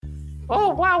Oh,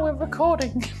 wow, we're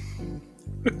recording.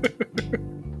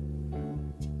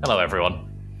 Hello, everyone.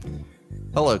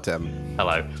 Hello, Tim.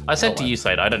 Hello. I said to you,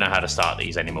 Slade, I don't know how to start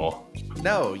these anymore.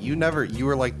 No, you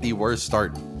were like the worst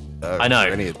start. I know.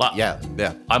 Yeah.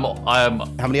 I'm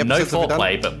How many no episodes have we done?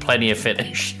 foreplay, but plenty of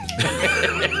finish.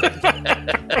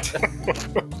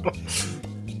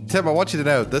 Tim, I want you to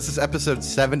know, this is episode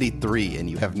 73, and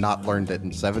you have not learned it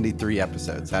in 73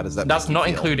 episodes. How does that That's make you not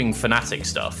feel? including fanatic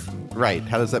stuff. Right.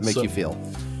 How does that make you feel?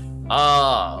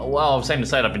 Well, I'm saying to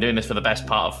Slade, I've been doing this for the best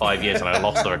part of 5 years, and I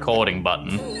lost the recording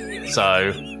button.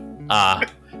 So,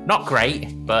 not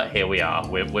great, but here we are.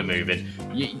 We're moving.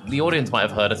 The audience might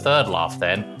have heard a third laugh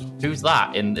then. Who's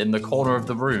that in the corner of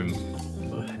the room?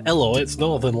 Hello, it's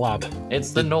Northern Lad.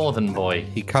 It's the Northern boy.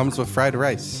 He comes with fried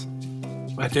rice.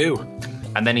 I do.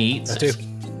 And then he eats it.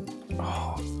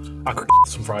 Oh, I could get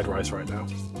some fried rice right now.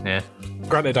 Yeah.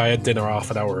 Granted, I had dinner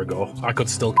half an hour ago. I could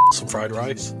still get some fried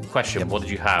rice. Question, what did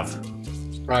you have?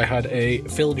 I had a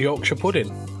filled Yorkshire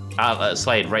pudding.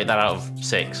 Slade, rate that out of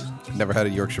 6. Never had a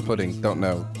Yorkshire pudding. Don't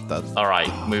know. All right,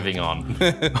 moving on.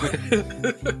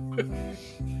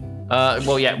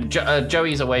 Well, yeah,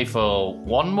 Joey's away for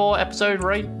one more episode,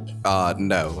 right?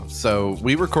 No. So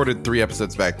we recorded 3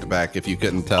 episodes back to back, if you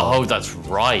couldn't tell. Oh, that's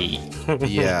right.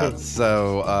 Yeah.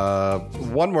 So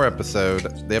one more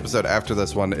episode. The episode after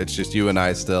this one, it's just you and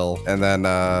I still. And then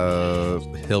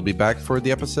he'll be back for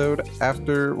the episode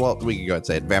after, well, we can go ahead and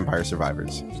say it, Vampire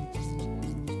Survivors.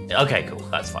 Okay, cool.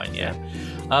 That's fine, yeah.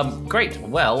 Great.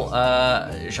 Well,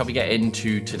 shall we get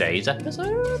into today's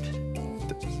episode?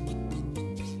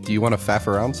 Do you want to faff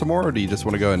around some more, or do you just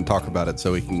want to go ahead and talk about it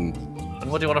so we can...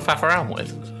 What do you want to faff around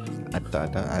with?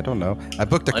 I don't know. I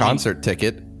booked a concert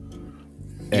ticket.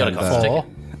 You got a concert ticket?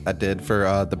 I did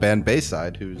for the band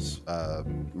Bayside, who's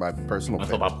my personal I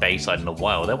favorite. thought about Bayside in a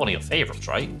while. They're one of your favourites,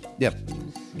 right? Yep.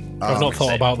 I've not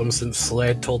thought about them since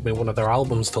Slade told me one of their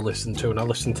albums to listen to, and I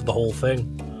listened to the whole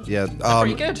thing. Yeah.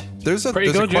 Pretty good. There's a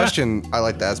question I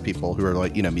like to ask people who are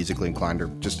like, musically inclined or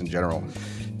just in general.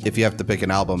 If you have to pick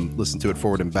an album, listen to it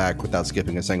forward and back without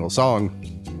skipping a single song,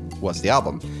 what's the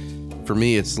album? For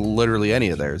me, it's literally any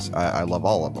of theirs. I love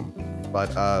all of them.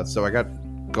 But so I got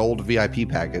gold VIP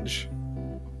package.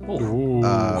 Ooh.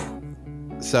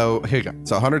 So here you go.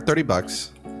 So $130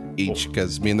 each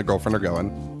because me and the girlfriend are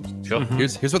going. Sure.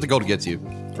 Here's what the gold gets you,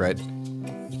 right?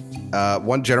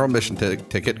 One general admission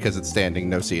ticket because it's standing,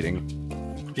 no seating.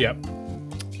 Yep.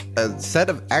 A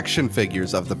set of action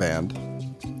figures of the band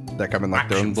that come in like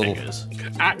their own little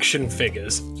Action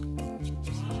figures.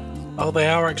 Oh, they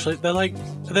are actually. They're like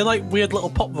weird little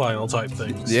pop vinyl type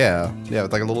things. Yeah,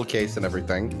 with like a little case and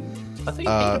everything. I think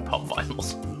you needed pop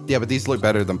vinyls. Yeah, but these look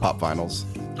better than pop vinyls.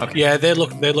 Okay. Yeah, they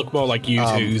look more like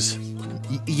U2s.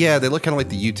 Yeah, they look kind of like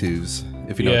the U2s,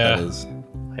 if you know what that is.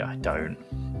 Yeah, I don't.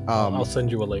 I'll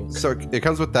send you a link. So it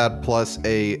comes with that plus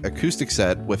a acoustic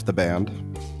set with the band.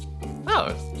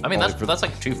 Oh, I mean that's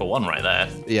like 2 for 1 right there.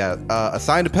 Yeah, a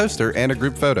signed poster and a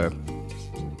group photo.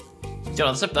 You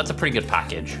know, that's a pretty good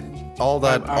package. All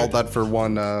that for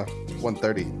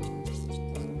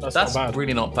 $130. That's That's not bad.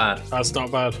 really not bad. That's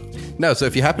not bad. No, so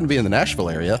if you happen to be in the Nashville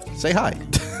area, say hi.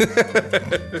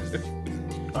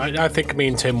 I think me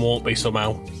and Tim won't be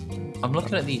somehow. I'm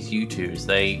looking at these U2s.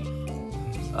 They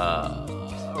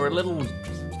are a little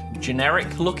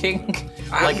generic looking.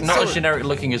 Like, not as generic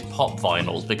looking as pop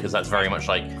vinyls, because that's very much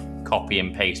like copy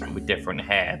and paste but with different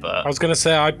hair. But I was going to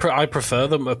say, I prefer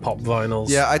them to pop vinyls.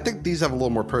 Yeah, I think these have a little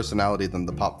more personality than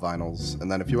the pop vinyls. And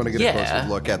then if you want to get a closer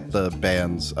look at the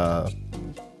band's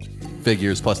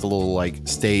figures plus the little like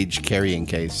stage carrying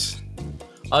case.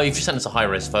 Oh, you've just sent us a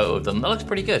high-res photo of them. That looks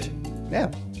pretty good. Yeah.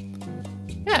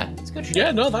 Yeah, it's good shit.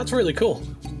 Yeah, no, that's really cool.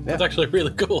 That's actually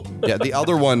really cool. Yeah, the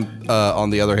other one,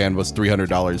 on the other hand, was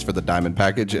 $300 for the diamond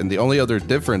package, and the only other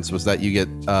difference was that you get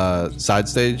side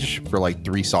stage for like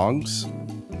 3 songs.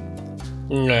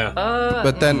 Yeah.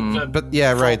 But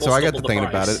yeah, right. So I got to double the thinking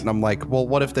about price. it, and I'm like, well,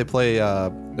 what if they play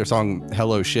their song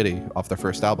 "Hello Shitty" off their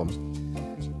first album,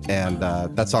 and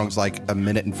that song's like 1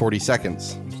 minute and 40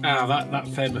 seconds. That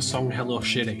famous song, Hello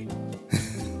Shitty.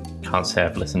 Can't say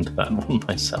I've listened to that one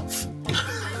myself.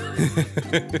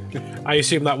 I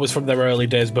assume that was from their early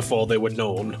days before they were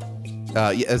known.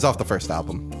 Yeah, it's off the first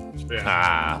album.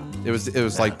 Yeah. It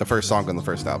was like the first song on the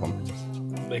first album.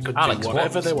 They could Alex, do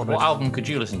whatever they wanted. what album could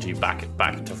you listen to back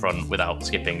to front without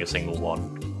skipping a single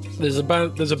one? There's a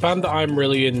band that I'm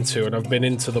really into, and I've been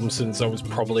into them since I was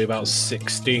probably about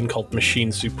 16, called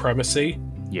Machine Supremacy.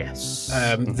 Yes.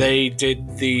 They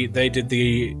did the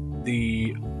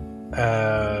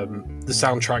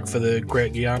soundtrack for the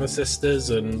Great Guyana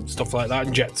Sisters and stuff like that,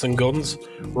 and Jets and Guns.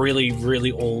 Really,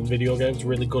 really old video games,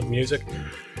 really good music.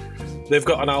 They've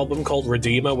got an album called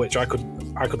Redeemer, which I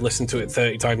could listen to it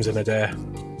 30 times in a day.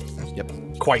 Yep.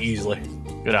 Quite easily.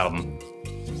 Good album.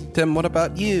 Tim, what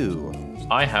about you?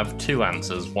 I have two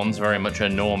answers. One's very much a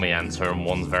normie answer, and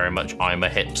one's very much I'm a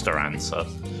hipster answer.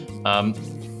 I'm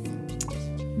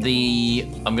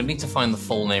gonna need to find the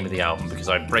full name of the album because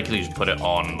I regularly just put it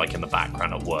on like in the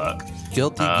background at work.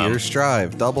 Guilty Gear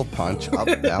Strive, double punch, up,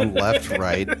 down, left,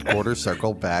 right, quarter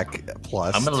circle, back,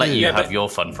 plus. I'm gonna let you have your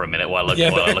fun for a minute while I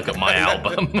look at my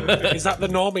album. Is that the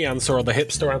normie answer or the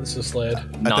hipster answer, Slade?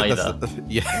 Neither.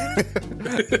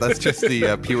 That's just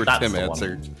the pure That's Tim the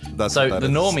answer. So the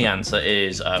normie answer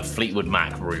is Fleetwood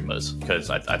Mac Rumours, because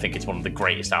I think it's one of the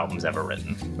greatest albums ever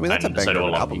written. I mean, that's a banger of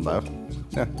an album, though.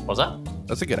 Yeah. What's that?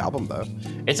 That's a good album, though.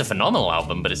 It's a phenomenal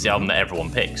album, but it's the album that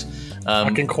everyone picks. I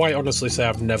can quite honestly say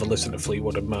I've never listened to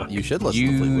Fleetwood and Mac. You should listen to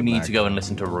Fleetwood You need Mac. to go and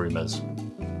listen to Rumours.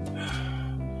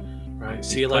 Right,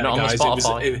 see you Put it later, on guys.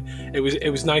 Spotify. It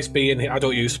was nice being here. I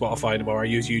don't use Spotify anymore. I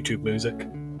use YouTube Music.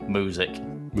 Music.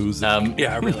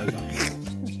 Yeah, I realize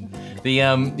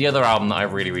that. The other album that I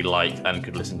really, really like and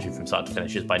could listen to from start to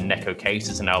finish is by Neko Case.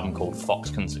 It's an album called Fox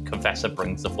Confessor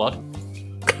Brings the Flood.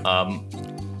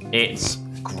 It's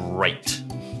great.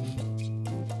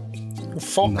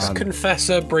 Fox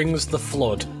Confessor Brings the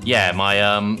Flood. Yeah, my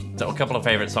a couple of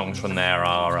favorite songs from there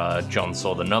are John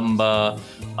Saw the Number.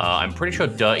 I'm pretty sure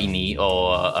Dirty Needle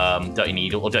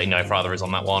or Dirty Knife rather is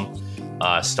on that one.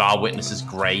 Star Witness is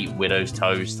great. Widow's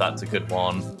Toast, that's a good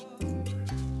one.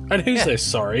 And who's this?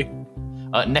 Sorry,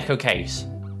 Neko Case.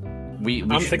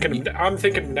 I'm thinking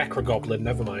Necrogoblin.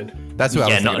 Never mind. That's what I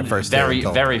was thinking not at first.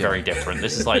 very different.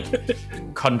 This is like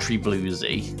country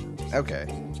bluesy. Okay.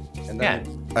 And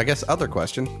then, I guess other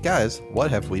question, guys, what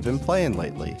have we been playing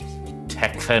lately?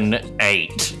 Tekken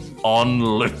 8 on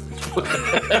loop.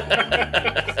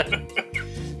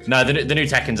 No, the new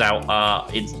Tekken's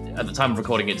out. It's at the time of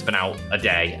recording, it's been out a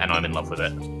day, and I'm in love with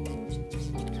it.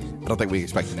 I don't think we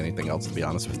expected anything else, to be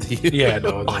honest with you. Yeah,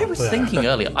 no. I was thinking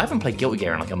earlier, I haven't played Guilty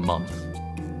Gear in like a month.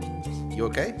 You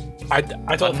okay? I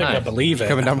don't think I believe it.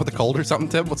 Coming down with a cold or something,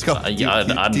 Tim? What's going on? I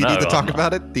don't do you know. need to talk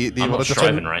about it? Do you I'm want not to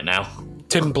striving right now.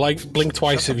 Tim, blink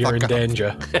twice if you're in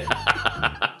danger.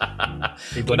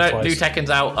 New Tekken's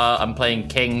out. I'm playing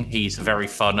King. He's very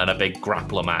fun and a big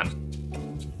grappler man.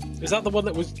 Is that the one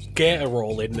that was Gator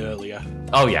rolling earlier?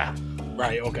 Oh, yeah.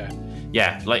 Right, okay.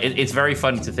 Yeah, like it's very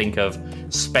funny to think of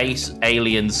space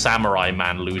alien samurai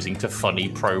man losing to funny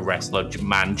pro wrestler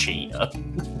man cheater.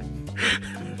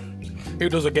 Who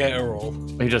does a Gator roll?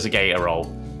 Who does a Gator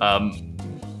roll.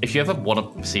 If you ever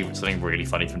want to see something really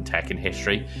funny from Tekken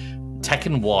history,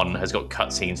 Tekken 1 has got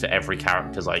cutscenes for every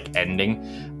character's like ending,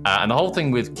 and the whole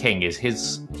thing with King is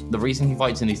the reason he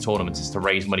fights in these tournaments is to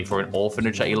raise money for an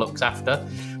orphanage that he looks after.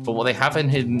 But what they have in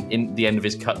the end of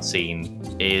his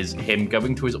cutscene is him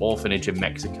going to his orphanage in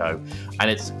Mexico, and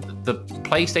it's the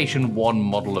PlayStation 1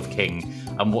 model of King,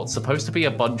 and what's supposed to be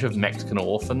a bunch of Mexican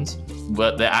orphans,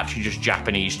 but they're actually just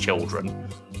Japanese children,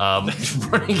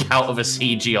 running out of a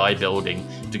CGI building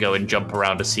to go and jump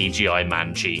around a CGI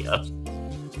man cheater.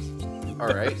 All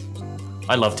right.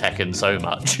 I love Tekken so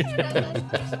much.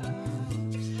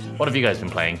 What have you guys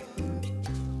been playing?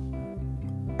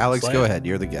 Alex, Slade? go ahead.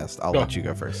 You're the guest. I'll let you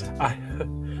go first.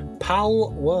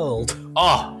 Pal World.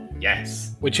 Oh,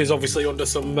 yes. Which is obviously under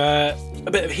some a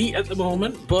bit of heat at the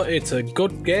moment, but it's a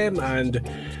good game, and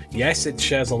yes, it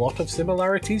shares a lot of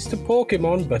similarities to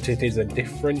Pokemon, but it is a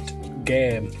different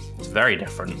game. It's very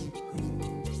different.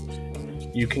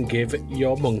 You can give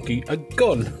your monkey a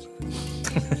gun.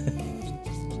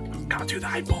 Can't do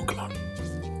that in Pokemon.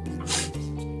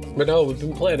 But no, we've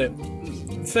been playing it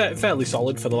fairly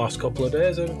solid for the last couple of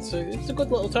days, and it's a good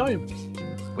little time.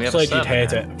 We So you'd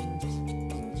hate it.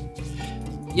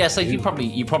 Yeah, so you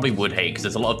probably would hate because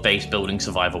there's a lot of base building,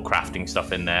 survival crafting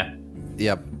stuff in there,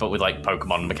 Yep. but with like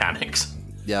Pokemon mechanics.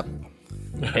 Yep.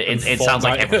 It sounds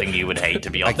like everything you would hate, to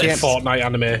be honest. can't- Fortnite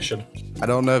animation. I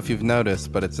don't know if you've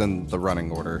noticed, but it's in the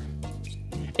running order.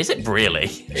 Is it really?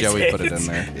 Joey put it in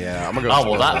there. Yeah, I'm gonna go.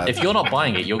 Oh well, spoil if you're not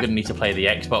buying it, you're going to need to play the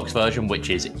Xbox version, which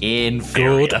is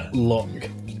inferior. Good luck.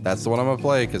 That's the one I'm gonna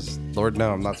play because Lord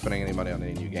no, I'm not spending any money on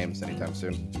any new games anytime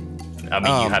soon. I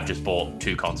mean, you have just bought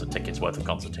 2 concert tickets worth of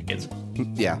concert tickets.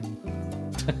 Yeah.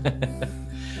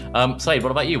 Slade,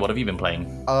 what about you? What have you been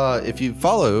playing? If you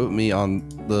follow me on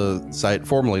the site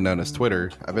formerly known as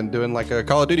Twitter, I've been doing like a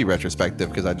Call of Duty retrospective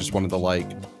because I just wanted to like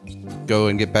go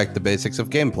and get back to basics of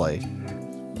gameplay.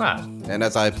 Ah, And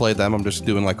as I played them, I'm just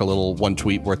doing like a little one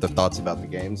tweet worth of thoughts about the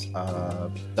games.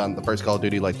 Done the first Call of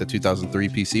Duty, like the 2003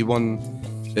 PC one,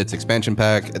 its expansion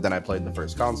pack, and then I played the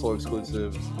first console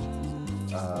exclusive.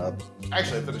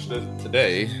 Actually, I finished it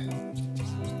today.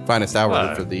 Finest hour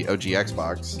Wow. for the OG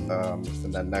Xbox.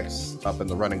 And then next up in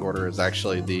the running order is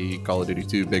actually the Call of Duty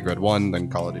 2 Big Red 1, then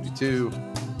Call of Duty 2,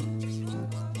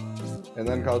 and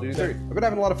then Call of Duty 3. I've been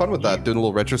having a lot of fun with that, doing a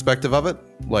little retrospective of it,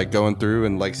 like going through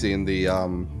and like seeing the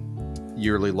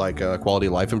yearly like quality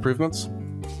of life improvements.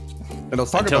 And I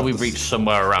was talking Until about we this- reach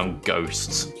somewhere around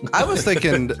ghosts. I was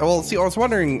thinking, well, see, I was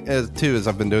wondering too, as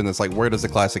I've been doing this, like, where does the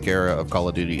classic era of Call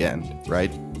of Duty end,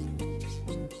 right?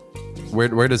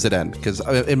 Where does it end? Because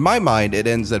in my mind, it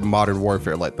ends at Modern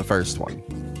Warfare, like the first one.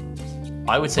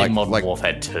 I would say Like- Modern like-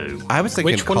 Warfare 2. I was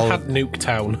thinking Which one had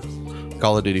Nuketown?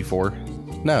 Call of Duty 4.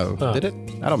 No, Oh. did it?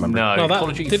 I don't remember. No, No, that Call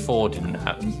of Duty did- 4 didn't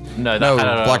have. No, that No,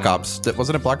 had, Black Ops.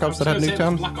 Wasn't it Black Ops that had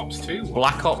Nuketown? Black Ops 2.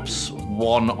 Black Ops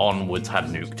 1 onwards had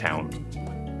Nuketown.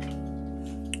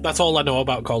 That's all I know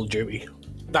about Call of Duty.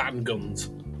 That and guns.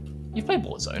 You've played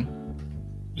Warzone.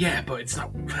 Yeah, but it's not.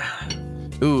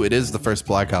 Ooh, it is the first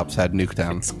Black Ops had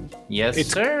Nuketown. Yes,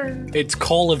 It's- sir. It's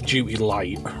Call of Duty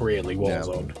Light, really,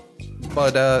 Warzone.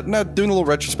 But no, doing a little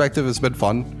retrospective has been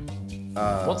fun.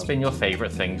 What's been your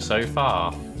favorite thing so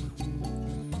far?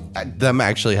 Them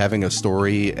actually having a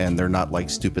story and they're not like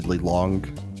stupidly long.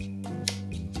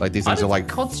 Like these I things don't are like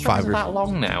think COD streams 5 are or that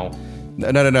long now.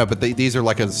 no. But these are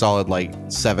like a solid like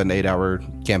 7-8 hour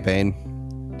campaign.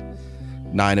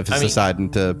 9 if it's mean- deciding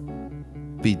to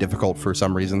be difficult for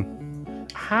some reason.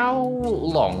 How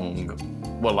long?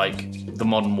 Well, like the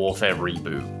Modern Warfare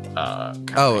reboot.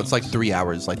 Oh, it's like 3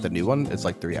 hours. Like the new one, it's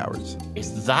like 3 hours.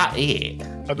 Is that it?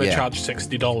 And they Yeah. charge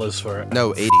 $60 for it.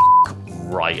 No, 80.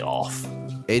 Right off.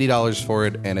 $80 for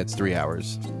it, and it's 3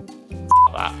 hours.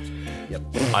 That. Yep.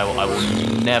 I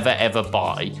will never ever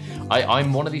buy.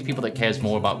 I'm one of these people that cares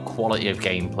more about quality of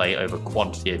gameplay over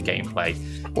quantity of gameplay.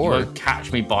 You Or- won't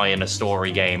catch me buying a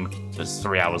story game that's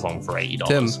 3 hours long for $80.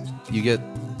 Tim, you get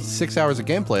 6 hours of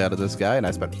gameplay out of this guy, and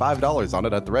I spent $5 on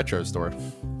it at the retro store.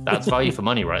 That's value for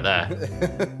money right there.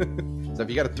 So if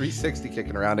you got a 360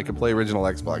 kicking around, it can play original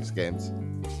Xbox games.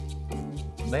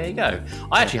 There you go.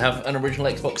 I actually have an original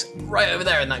Xbox right over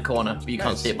there in that corner, but you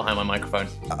can't Nice. see it behind my microphone.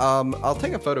 I'll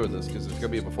take a photo of this because there's gonna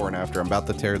be a before and after. I'm about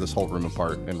to tear this whole room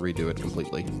apart and redo it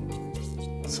completely.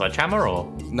 Sledgehammer or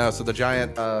No, so the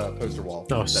giant poster wall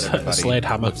No, that everybody Slade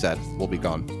hammer. looks at will be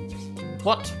gone.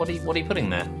 what? What are you putting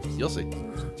there? You'll see.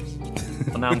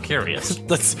 Well, now I'm curious.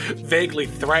 That's vaguely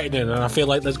threatening, and I feel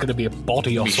like there's going to be a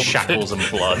body or Be something. shackles and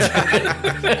blood.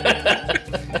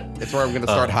 It's where I'm gonna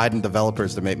start hiding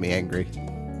developers to make me angry.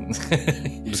 I'm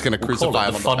just gonna We'll call crucify it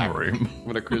him the on fun the back. room. I'm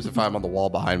gonna crucify him on the wall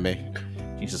behind me.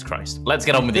 Jesus Christ. Let's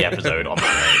get on with the episode. On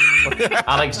that note.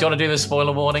 Alex, do you want to do the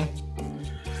spoiler warning?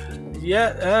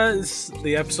 Yeah,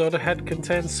 the episode ahead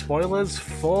contains spoilers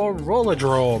for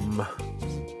Rollerdrome.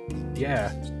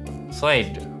 Yeah.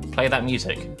 Slade, play that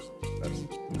music.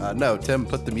 No, Tim,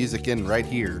 put the music in right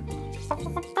here.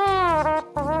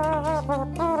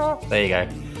 There you go.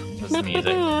 That's the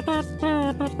music.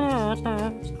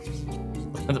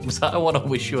 Was that I want to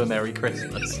wish you a Merry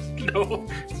Christmas? No.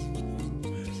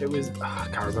 It was. I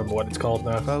can't remember what it's called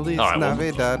now. Feliz All right, well-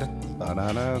 Navidad.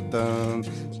 Ba-da-da-dun.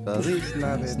 Feliz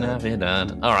Navidad.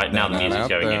 Navidad. All right, now the music's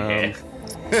going in here.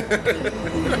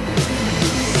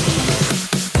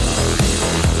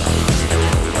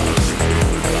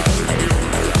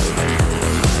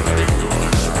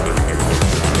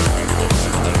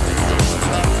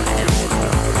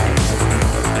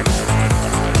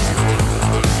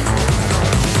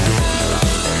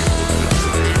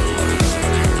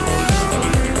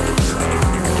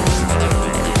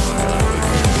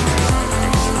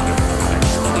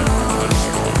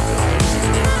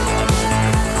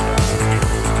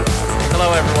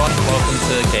 Hello, everyone. Welcome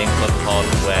to Game Club Pod,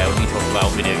 where we talk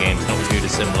about video games not too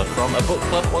dissimilar from a book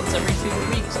club once every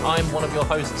 2 weeks. I'm one of your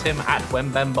hosts, Tim, at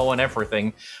Wembembo and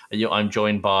everything. I'm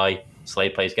joined by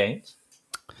Slade Plays Games,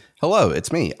 Hello,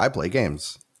 it's me. I play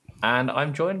games. and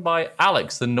I'm joined by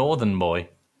Alex, the Northern Boy.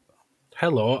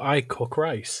 Hello, I cook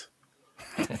rice.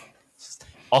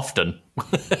 Often.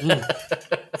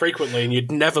 Frequently, and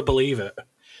you'd never believe it.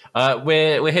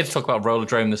 We're here to talk about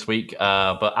Rollerdrome this week,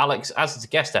 but Alex, as it's a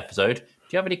guest episode, do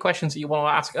you have any questions that you want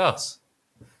to ask us?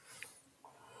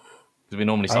 Because we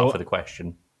normally start with a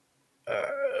question.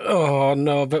 Oh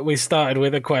no, but we started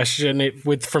with a question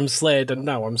from Slade, and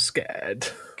now I'm scared.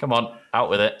 Come on, out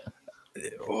with it.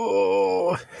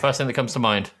 Oh, First thing that comes to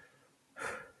mind.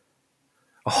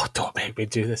 don't make me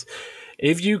do this.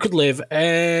 If you could live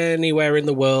anywhere in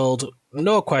the world,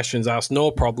 no questions asked, no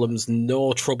problems,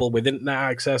 no trouble with internet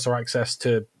access or access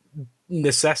to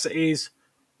necessities,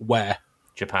 where?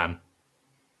 Japan.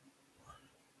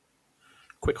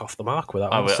 Quick off the mark with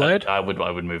that I one, Slade.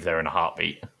 would move there in a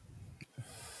heartbeat.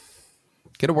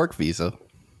 Get a work visa.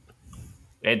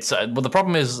 It's well, the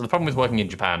problem with working in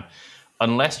Japan,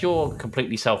 unless you're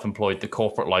completely self-employed, the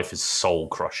corporate life is soul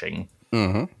crushing.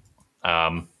 And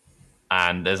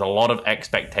there's a lot of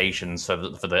expectations for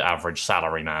the average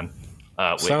salary man.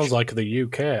 Sounds like the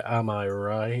UK. Am I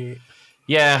right?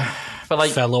 Yeah, but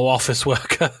like, Fellow office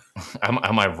worker.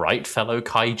 am I right, fellow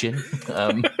kaijin?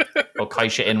 Or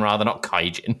kaishin rather, not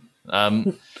kaijin.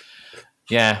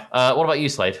 Yeah. What about you,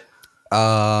 Slade?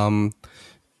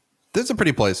 There's a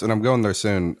pretty place, and I'm going there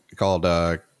soon, called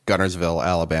Gunnersville,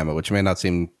 Alabama, which may not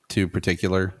seem too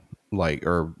particular, like,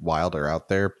 or wild or out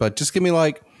there, but just give me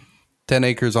like 10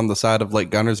 acres on the side of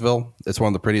Lake Gunnersville. It's one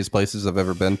of the prettiest places I've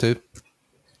ever been to.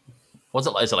 What's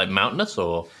it like? Is it like mountainous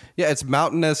or? Yeah, it's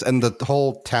mountainous, and the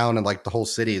whole town and like the whole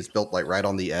city is built like right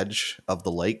on the edge of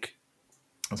the lake.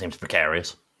 It seems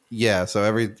precarious. Yeah,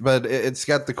 so but it's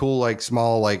got the cool like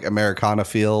small like Americana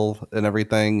feel and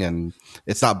everything, and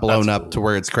it's not blown That's up cool. to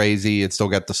where it's crazy. It's still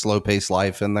got the slow paced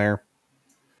life in there.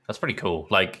 That's pretty cool.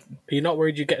 Like, Are you not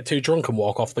worried you get too drunk and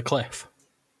walk off the cliff?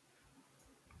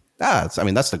 I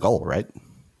mean that's the goal, right?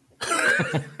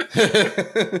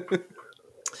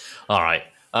 all right.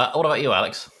 What about you,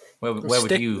 Alex? Where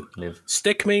would you live?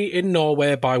 Stick me in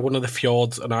Norway by one of the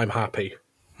fjords, and I'm happy.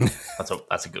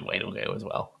 That's a good way to go as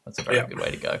well. That's a very good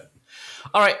way to go.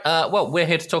 All right. Well, we're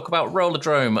here to talk about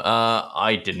Rollerdrome.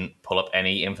 I didn't pull up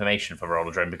any information for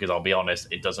Rollerdrome because I'll be honest,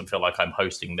 it doesn't feel like I'm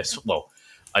hosting this. Well,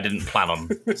 I didn't plan on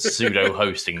pseudo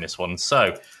hosting this one,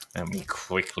 so let me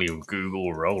quickly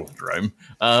Google Rollerdrome.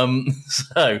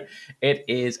 So it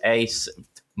is a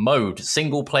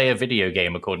single player video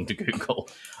game according to Google.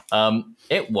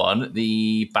 It won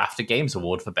the BAFTA Games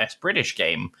Award for Best British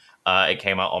Game. It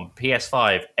came out on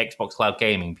PS5, Xbox Cloud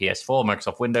Gaming, PS4,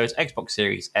 Microsoft Windows, Xbox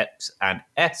Series X and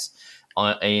S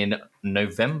in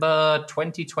November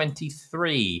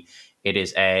 2023. It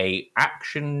is a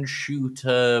action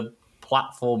shooter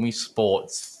platformy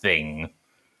sports thing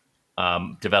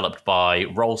developed by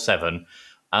Roll7.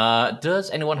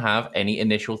 Does anyone have any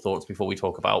initial thoughts before we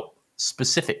talk about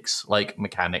specifics like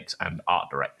mechanics and art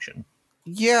direction?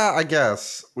 Yeah, I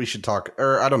guess we should talk.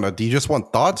 Or I don't know. Do you just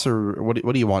want thoughts, or what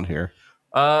do you want here?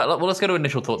 Well, let's go to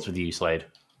initial thoughts with you, Slade.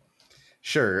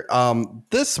 Sure.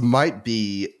 This is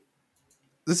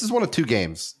one of two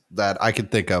games that I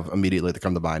could think of immediately that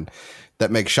come to mind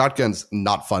that make shotguns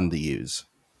not fun to use.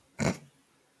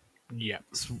 Yeah.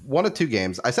 It's one of two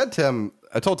games. I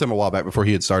told Tim a while back before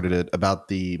he had started it about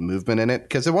the movement in it,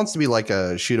 because it wants to be like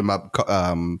a shoot 'em up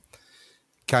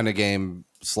kind of game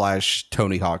 /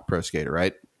 Tony Hawk Pro Skater,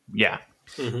 right? Yeah.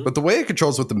 Mm-hmm. But the way it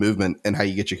controls with the movement and how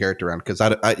you get your character around, because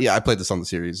I played this on the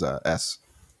Series S,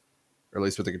 or at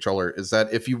least with the controller, is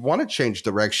that if you want to change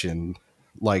direction,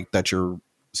 like that you're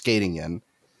skating in,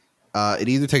 it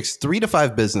either takes 3 to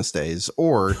 5 business days,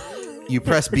 or you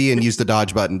press B and use the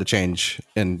dodge button to change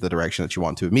in the direction that you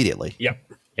want to immediately.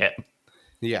 Yep.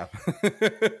 Yeah.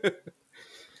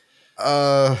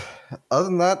 Other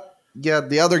than that, yeah,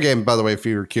 the other game, by the way, if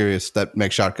you're curious, that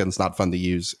makes shotguns not fun to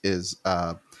use is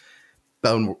not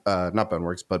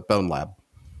Boneworks, but Bone Lab.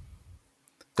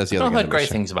 That's the other I've game. heard great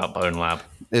things about Bone Lab.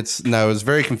 It was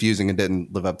very confusing and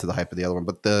didn't live up to the hype of the other one.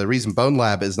 But the reason Bone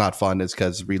Lab is not fun is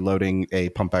because reloading a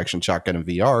pump action shotgun in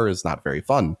VR is not very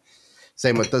fun.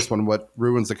 Same with this one. What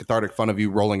ruins the cathartic fun of you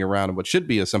rolling around in what should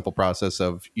be a simple process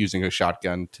of using a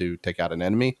shotgun to take out an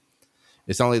enemy.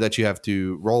 It's not only that you have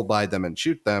to roll by them and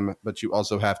shoot them, but you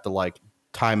also have to like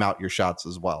time out your shots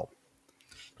as well.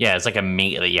 Yeah, it's like a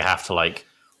meter that you have to like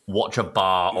watch a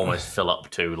bar almost fill up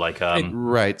to. Like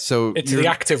Right. So It's the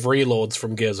active reloads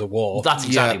from Gears of War. that's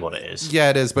exactly what it is.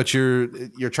 Yeah, it is. But you're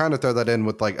trying to throw that in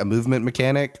with like a movement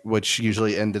mechanic, which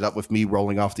usually ended up with me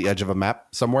rolling off the edge of a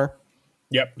map somewhere.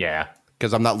 Yep. Yeah.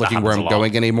 Because I'm not looking where I'm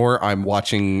going anymore. I'm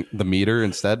watching the meter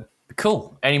instead.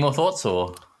 Cool. Any more thoughts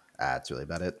or? That's really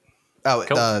about it. Oh,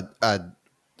 Cool.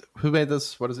 Who made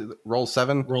this? What is it?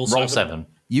 Roll7? Roll7.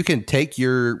 You can take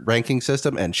your ranking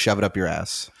system and shove it up your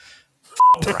ass.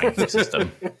 The ranking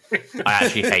system. I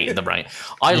actually hated the rank.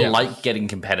 I like getting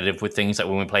competitive with things. Like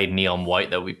when we played Neon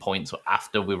White, there would be points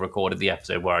after we recorded the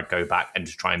episode where I'd go back and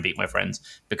just try and beat my friends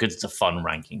because it's a fun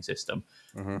ranking system.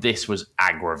 Mm-hmm. This was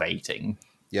aggravating.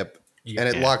 Yep. And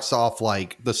it locks off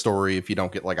like the story if you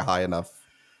don't get like a high enough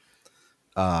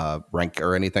rank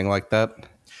or anything like that.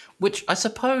 Which I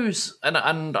suppose,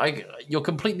 you're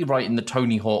completely right in the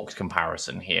Tony Hawk's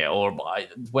comparison here.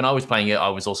 When I was playing it, I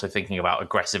was also thinking about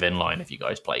aggressive inline. If you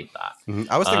guys played that,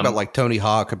 I was thinking about like Tony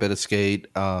Hawk, a bit of Skate,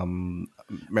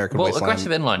 American Wasteland.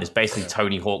 aggressive inline is basically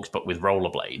Tony Hawk's but with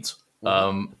rollerblades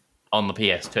on the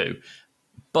PS2.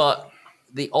 But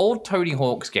the old Tony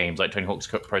Hawk's games, like Tony Hawk's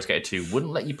Pro Skater 2,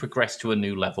 wouldn't let you progress to a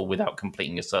new level without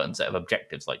completing a certain set of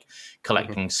objectives, like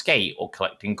collecting skate or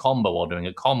collecting combo or doing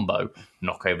a combo,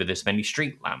 knock over this many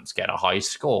street lamps, get a high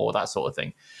score, that sort of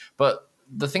thing. But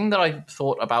the thing that I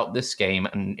thought about this game,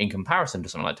 and in comparison to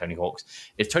something like Tony Hawk's,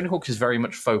 is Tony Hawk's is very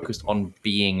much focused on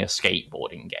being a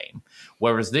skateboarding game,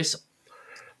 whereas this,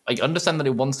 I understand that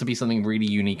it wants to be something really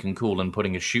unique and cool, and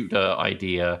putting a shooter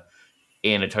idea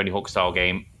in a Tony Hawk style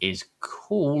game is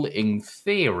cool in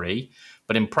theory,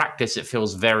 but in practice it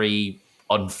feels very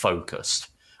unfocused.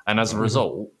 And as a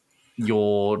result,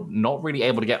 you're not really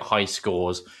able to get high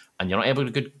scores, and you're not able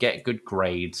to get good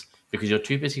grades because you're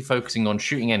too busy focusing on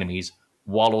shooting enemies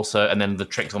while also, and then the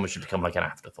tricks almost should become like an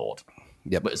afterthought.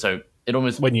 Yep. But so it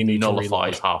almost When you need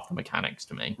nullifies half the mechanics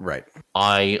to me. Right.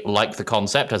 I like the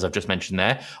concept, as I've just mentioned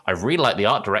there. I really like the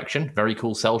art direction. Very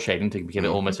cool cell shading to give it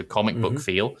almost a comic book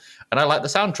feel. And I like the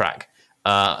soundtrack.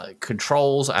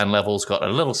 Controls and levels got a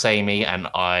little samey, and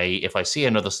if I see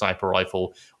another sniper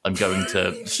rifle, I'm going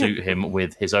to shoot him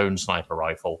with his own sniper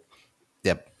rifle.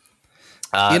 Yep.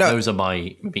 Those are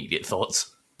my immediate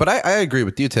thoughts. But I agree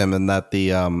with you, Tim, in that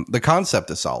the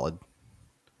concept is solid.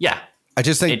 Yeah. I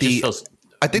just think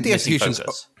I think the missing execution's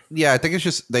focus. I think it's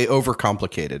just they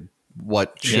overcomplicated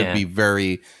what should be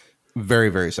very, very,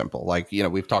 very simple. Like,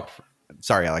 we've talked.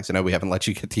 Sorry, Alex, I know we haven't let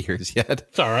you get to yours yet.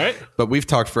 It's all right. But we've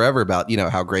talked forever about,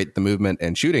 how great the movement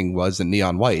and shooting was in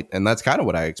Neon White, and that's kind of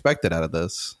what I expected out of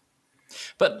this.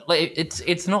 But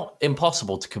it's not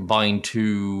impossible to combine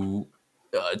two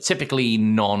typically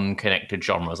non-connected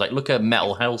genres. Like, look at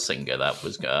Metal Hellsinger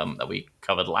that we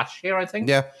covered last year, I think.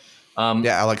 Yeah.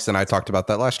 Alex and I talked about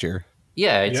that last year.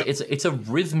 Yeah, it's a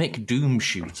rhythmic Doom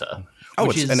shooter.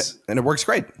 And it works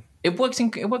great. It works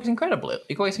incredibly.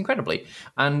 It works incredibly,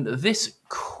 and this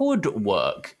could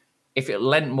work if it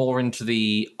lent more into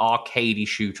the arcadey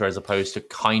shooter as opposed to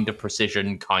kind of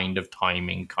precision, kind of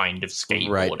timing, kind of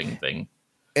skateboarding thing.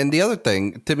 And the other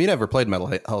thing, Tim, you never played Metal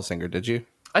Hellsinger, did you?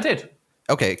 I did.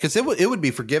 Okay, because it would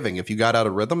be forgiving if you got out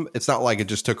of rhythm. It's not like it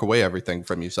just took away everything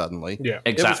from you suddenly. Yeah,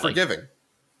 exactly. It was forgiving.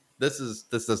 This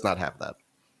does not have that.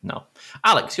 No.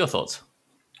 Alex, your thoughts?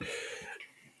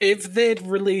 If they'd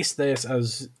released this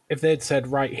if they'd said,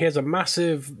 right, here's a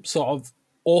massive sort of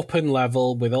open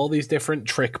level with all these different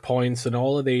trick points and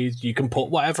all of these, you can put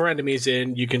whatever enemies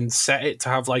in, you can set it to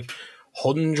have like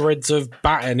hundreds of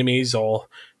bat enemies or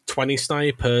 20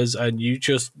 snipers, and you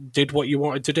just did what you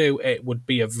wanted to do, it would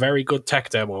be a very good tech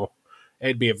demo.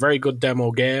 It'd be a very good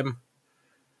demo game.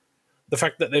 The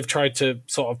fact that they've tried to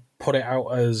sort of put it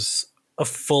out as a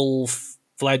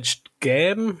full-fledged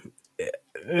game,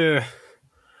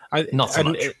 not so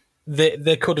much.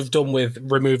 They could have done with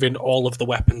removing all of the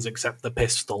weapons except the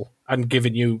pistol and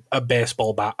giving you a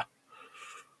baseball bat.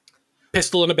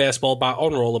 Pistol and a baseball bat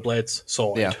on rollerblades,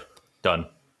 sorted. Yeah. Done.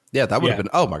 Yeah, that would have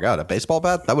been, oh my God, a baseball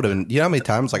bat? That would have been, you know how many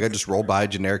times like I just roll by a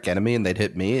generic enemy and they'd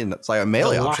hit me, and it's like a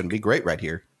melee option would be great right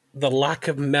here. The lack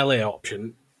of melee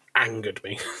option angered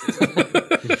me.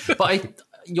 But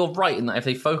you're right in that if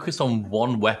they focus on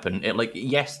one weapon,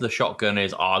 yes, the shotgun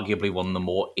is arguably one of the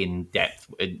more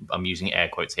in-depth, I'm using air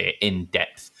quotes here,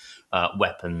 in-depth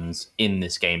weapons in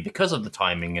this game because of the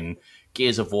timing and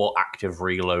Gears of War active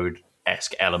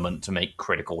reload-esque element to make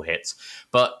critical hits.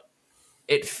 But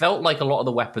it felt like a lot of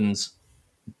the weapons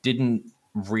didn't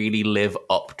really live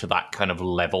up to that kind of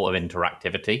level of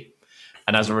interactivity.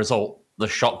 And as a result, the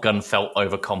shotgun felt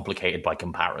overcomplicated by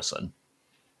comparison.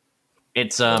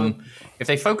 It's if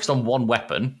they focused on one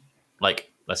weapon,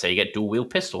 like let's say you get dual wield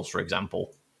pistols, for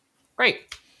example,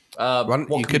 great. What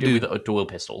you can you do with dual wield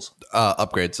pistols?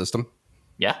 Upgrade system.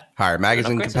 Yeah, higher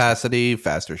magazine capacity,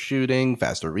 faster shooting,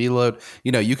 faster reload.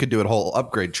 You could do a whole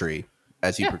upgrade tree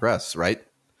as you progress, right?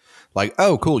 Like,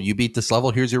 oh, cool, you beat this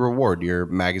level. Here's your reward. Your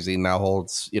magazine now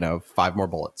holds, 5 more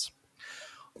bullets.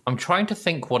 I'm trying to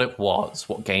think what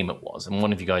game it was, and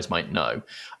one of you guys might know.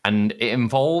 And it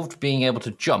involved being able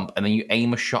to jump, and then you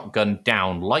aim a shotgun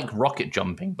down, like rocket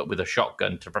jumping, but with a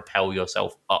shotgun to propel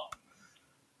yourself up.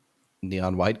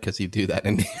 Neon White, because you do that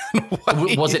in Neon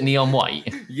White. Was it Neon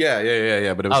White?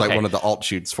 Yeah. But it was like one of the alt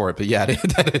shoots for it. But yeah,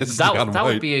 that is Neon that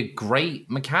White. would be a great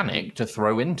mechanic to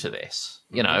throw into this.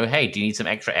 Hey, do you need some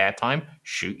extra airtime?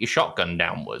 Shoot your shotgun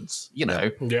downwards.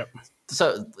 Yeah.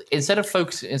 So instead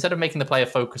of making the player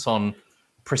focus on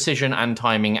precision and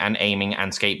timing and aiming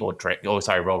and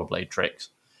rollerblade tricks,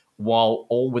 while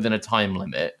all within a time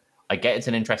limit, I get it's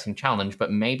an interesting challenge,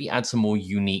 but maybe add some more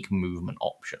unique movement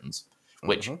options.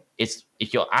 Which is,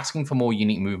 if you're asking for more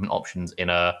unique movement options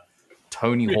in a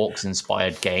Tony Hawk's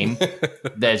inspired game,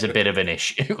 there's a bit of an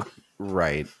issue.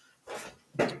 Right.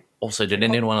 Also, did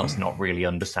anyone else not really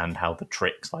understand how the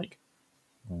tricks, like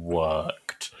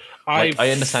worked. Like,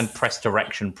 I understand press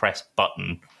direction, press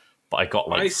button, but I got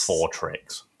like 4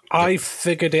 tricks. I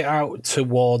figured it out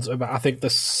towards about, I think, the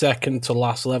second to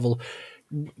last level,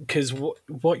 because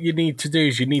what you need to do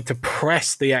is you need to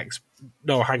press the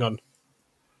No, hang on.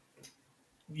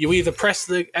 You either press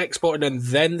the X button and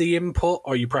then the input,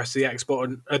 or you press the X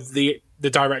button, the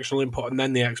directional input and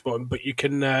then the X button. But you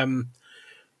can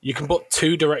put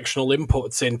 2 directional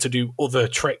inputs in to do other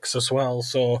tricks as well.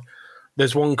 So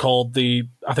there's one called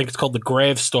I think it's called the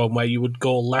gravestone, where you would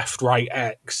go left, right,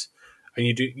 X,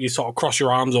 and you sort of cross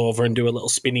your arms over and do a little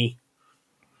spinny.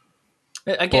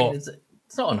 Again,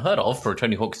 it's not unheard of for a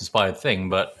Tony Hawk's inspired thing,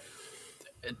 but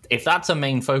if that's a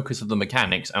main focus of the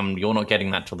mechanics and you're not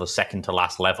getting that till the second to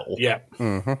last level,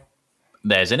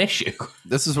 there's an issue.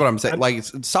 This is what I'm saying. Like,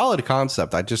 it's a solid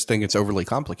concept. I just think it's overly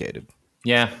complicated.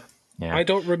 Yeah. I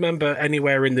don't remember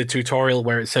anywhere in the tutorial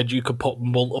where it said you could put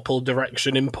multiple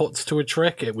direction inputs to a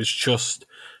trick. It was just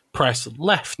press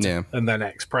left and then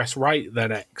X, press right,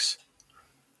 then X.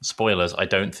 Spoilers, I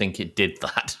don't think it did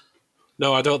that.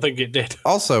 No, I don't think it did.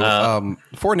 Also,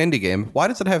 for an indie game, why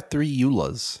does it have 3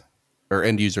 EULAs, or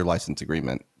end user license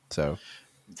agreement? So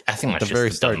I think that's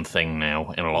just a done thing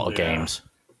now in a lot of games.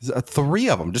 3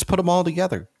 of them, just put them all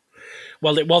together.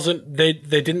 Well, it wasn't. They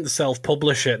didn't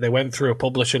self-publish it. They went through a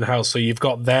publishing house. So you've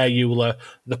got their EULA,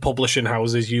 the publishing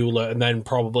house's EULA, and then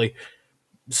probably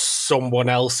someone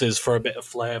else's for a bit of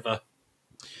flavour.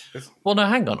 Well, no,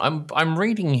 hang on. I'm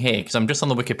reading here because I'm just on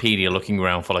the Wikipedia looking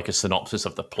around for like a synopsis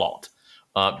of the plot,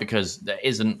 because there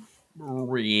isn't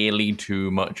really too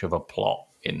much of a plot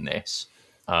in this.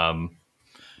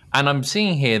 And I'm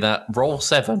seeing here that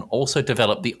Roll7 also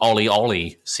developed the Ollie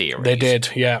Ollie series. They did,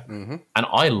 yeah. Mm-hmm. And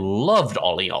I loved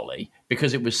Ollie Ollie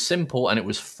because it was simple and it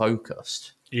was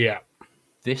focused. Yeah.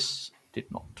 This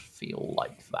did not feel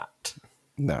like that.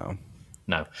 No.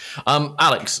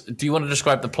 Alex, do you want to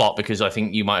describe the plot? Because I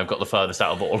think you might have got the furthest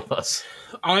out of all of us.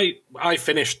 I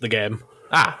finished the game.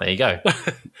 There you go.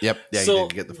 Yep. Yeah, so you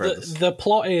did get the furthest. The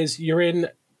plot is you're in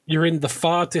the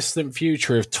far distant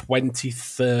future of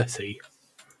 2030.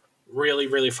 Really,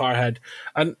 really far ahead,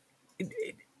 and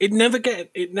it never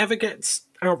gets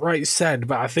outright said,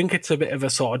 but I think it's a bit of a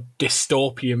sort of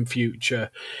dystopian future.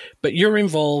 But you're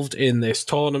involved in this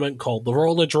tournament called the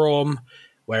Rollerdrome,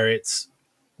 where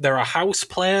there are house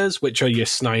players, which are your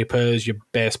snipers, your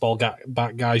baseball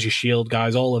bat guys, your shield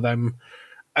guys, all of them,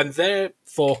 and their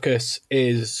focus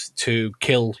is to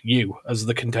kill you as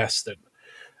the contestant.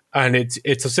 And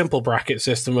it's a simple bracket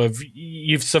system of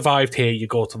you've survived here, you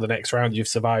go to the next round, you've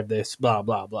survived this, blah,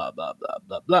 blah, blah, blah, blah,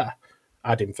 blah, blah.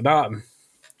 Ad infinitum.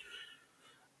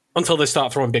 Until they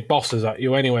start throwing big bosses at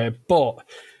you anyway. But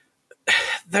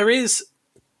there is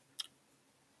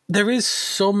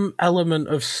some element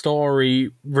of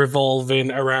story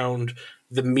revolving around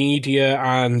the media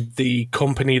and the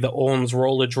company that owns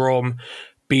Rollerdrome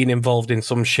being involved in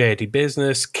some shady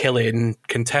business, killing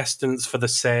contestants for the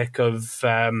sake of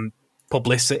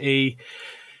publicity.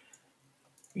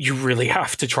 You really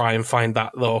have to try and find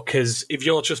that, though, because if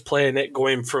you're just playing it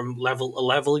going from level to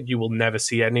level, you will never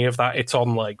see any of that. It's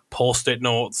on like post-it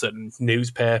notes and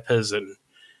newspapers and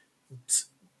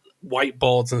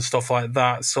whiteboards and stuff like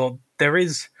that. So there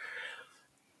is,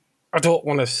 I don't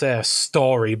want to say a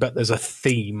story, but there's a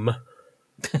theme.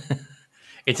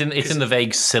 It's in the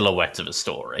vague silhouette of a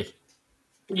story.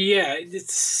 Yeah, I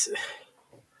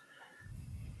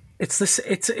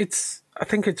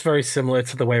think it's very similar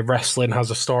to the way wrestling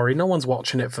has a story. No one's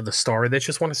watching it for the story. They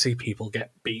just want to see people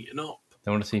get beaten up.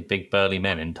 They want to see big burly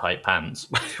men in tight pants.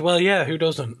 Well, yeah, who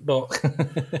doesn't? But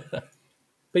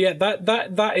yeah,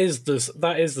 that is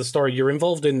the story. You're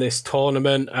involved in this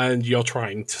tournament and you're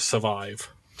trying to survive.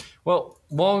 Well,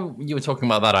 while you were talking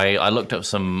about that, I looked up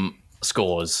some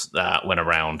scores that went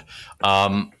around.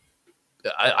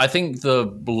 I think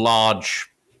the large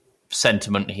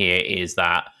sentiment here is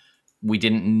that we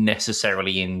didn't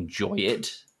necessarily enjoy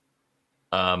it.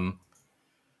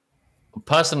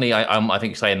 Personally, I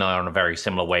think Slade and I are on a very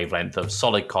similar wavelength of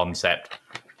solid concept.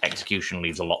 Execution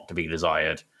leaves a lot to be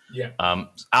desired. Yeah.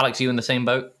 Alex, you in the same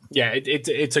boat? Yeah,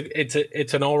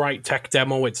 it's an all right tech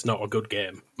demo. It's not a good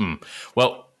game.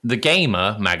 Well, The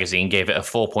Gamer magazine gave it a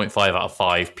 4.5 out of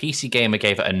 5. PC Gamer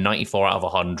gave it a 94 out of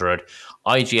 100.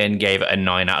 IGN gave it a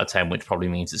 9 out of 10, which probably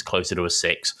means it's closer to a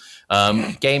 6.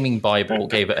 Gaming Bible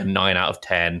gave it a 9 out of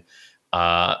 10.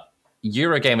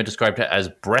 Eurogamer described it as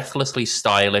breathlessly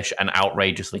stylish and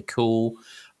outrageously cool.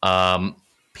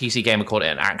 PC Gamer called it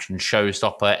an action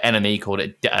showstopper. Enemy called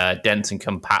it dense and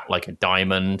compact like a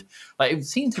diamond. Like, it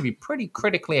seemed to be pretty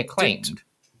critically acclaimed.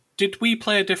 Did we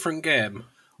play a different game?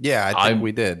 Yeah, I think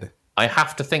we did. I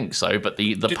have to think so, but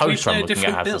the Did we poster play I'm a looking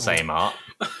at different has the build? same art.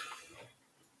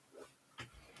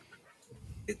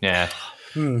 Yeah.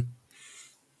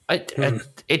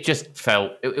 It just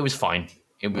felt it was fine.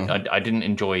 I didn't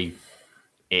enjoy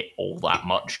it all that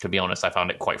much, to be honest. I found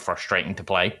it quite frustrating to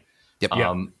play. Yep.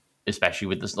 Especially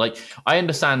with this. Like, I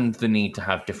understand the need to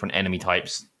have different enemy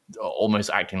types, almost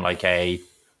acting like a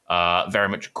very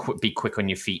much be quick on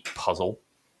your feet puzzle.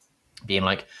 Being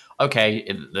like,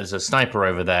 okay, there's a sniper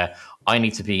over there. I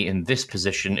need to be in this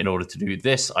position in order to do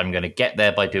this. I'm going to get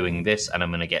there by doing this, and I'm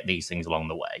going to get these things along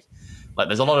the way. Like,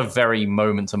 there's a lot of very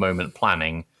moment-to-moment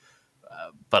planning,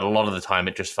 but a lot of the time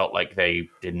it just felt like they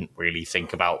didn't really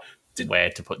think about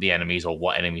where to put the enemies or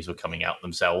what enemies were coming out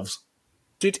themselves.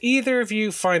 Did either of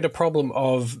you find a problem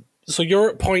of... So you're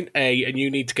at point A and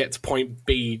you need to get to point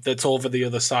B that's over the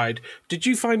other side. Did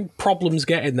you find problems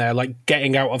getting there, like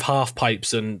getting out of half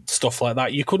pipes and stuff like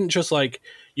that? You couldn't just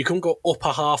you couldn't go up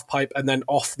a half pipe and then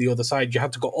off the other side. You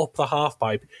had to go up the half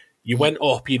pipe. You went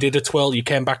up, you did a twirl, you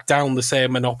came back down the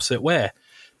same and opposite way.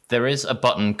 There is a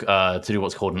button to do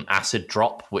what's called an acid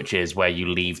drop, which is where you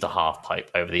leave the half pipe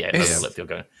over the lip you're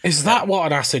going. Is that what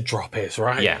an acid drop is,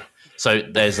 right? Yeah. So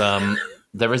there's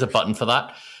there is a button for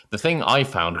that. The thing I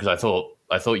found, because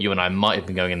I thought you and I might have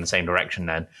been going in the same direction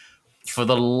then, for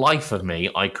the life of me,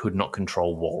 I could not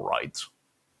control wall rides.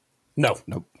 No.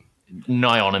 Nope.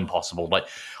 Nigh on impossible. Like,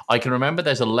 I can remember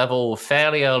there's a level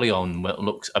fairly early on that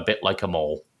looks a bit like a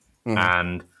mall.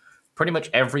 And pretty much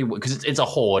because it's a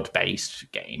horde-based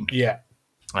game. Yeah.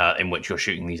 In which you're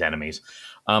shooting these enemies.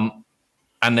 And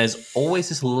there's always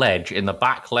this ledge in the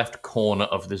back left corner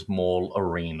of this mall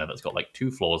arena that's got like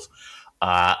 2 floors.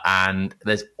 And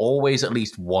there's always at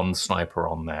least one sniper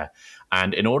on there.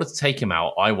 And in order to take him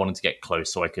out, I wanted to get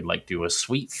close so I could like do a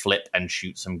sweet flip and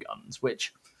shoot some guns,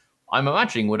 which I'm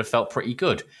imagining would have felt pretty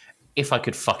good if I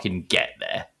could fucking get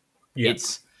there. Yeah.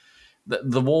 It's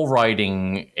the wall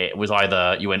riding. It was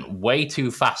either you went way too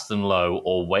fast and low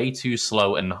or way too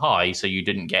slow and high, so you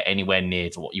didn't get anywhere near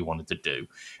to what you wanted to do.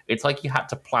 It's like you had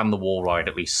to plan the wall ride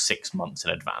at least 6 months in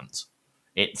advance.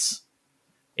 It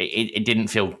didn't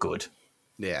feel good.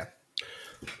 Yeah.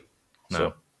 No.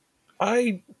 So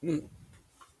I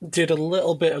did a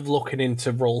little bit of looking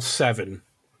into Roll7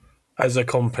 as a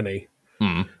company.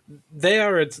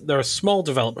 They're a small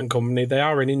development company. They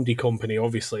are an indie company,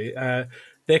 obviously.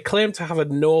 They claim to have a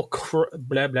no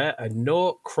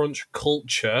crunch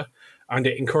culture, and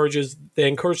they encourage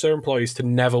their employees to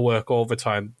never work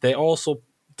overtime. They also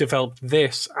developed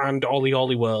this and Ollie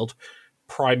Ollie World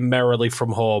primarily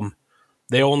from home.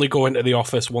 They only go into the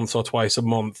office once or twice a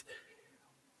month,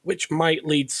 which might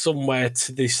lead somewhere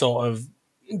to the sort of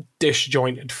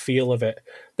disjointed feel of it.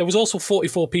 There was also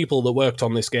 44 people that worked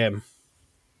on this game.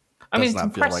 I mean, it's Does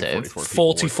not feel like impressive.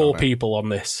 44 people on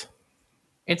this.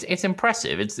 It's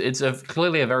impressive. It's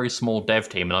clearly a very small dev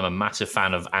team, and I'm a massive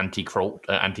fan of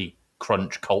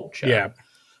anti-crunch culture. Yeah.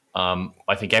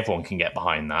 I think everyone can get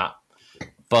behind that.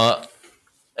 But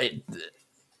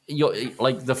you're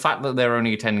like the fact that they're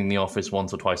only attending the office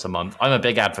once or twice a month. I'm a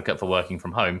big advocate for working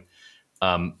from home.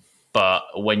 But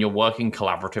when you're working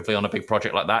collaboratively on a big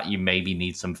project like that, you maybe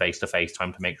need some face-to-face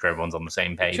time to make sure everyone's on the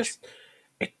same page.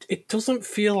 It doesn't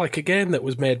feel like a game that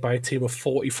was made by a team of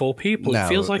 44 people. No, it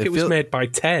feels like it was made by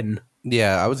 10.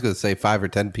 Yeah, I was going to say 5 or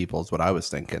 10 people is what I was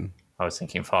thinking. I was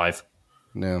thinking 5.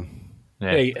 No. Yeah.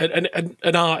 Hey,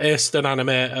 an artist, an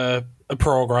animator, a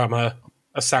programmer,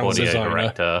 a sound Audio designer.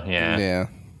 director, Yeah.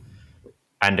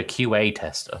 And a QA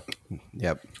tester.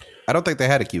 Yep. I don't think they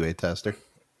had a QA tester.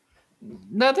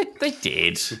 No, they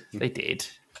did. They did.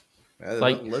 I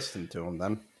Like- didn't listen to them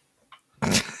then.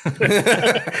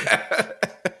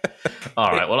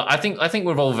 All right. Well, I think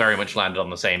we've all very much landed on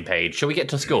the same page. Shall we get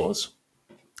to scores?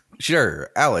 Sure,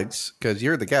 Alex, because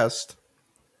you're the guest.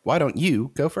 Why don't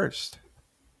you go first?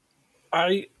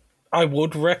 I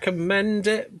would recommend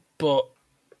it, but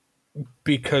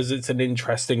because it's an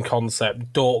interesting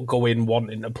concept, don't go in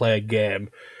wanting to play a game.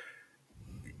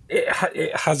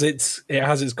 It has its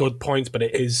good points, but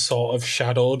it is sort of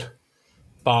shadowed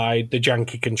by the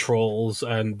janky controls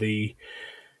and the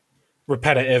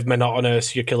repetitive,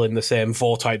 monotonous. You're killing the same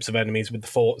 4 types of enemies with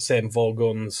the same 4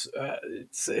 guns.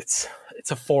 It's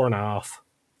a 4.5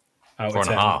 out of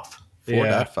 10. 4.5.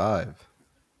 4.5.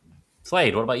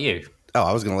 Slade, what about you? Oh,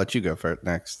 I was going to let you go for it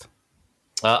next.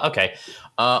 Okay.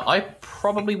 I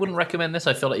probably wouldn't recommend this.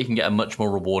 I feel like you can get a much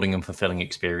more rewarding and fulfilling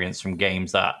experience from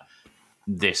games that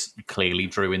this clearly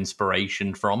drew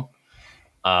inspiration from.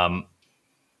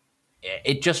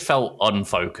 It just felt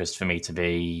unfocused for me to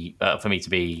be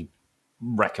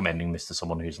recommending this to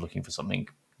someone who's looking for something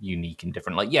unique and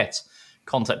different. Like, yes,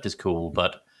 concept is cool,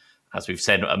 but as we've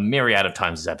said a myriad of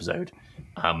times this episode,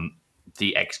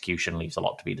 the execution leaves a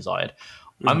lot to be desired.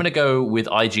 I'm going to go with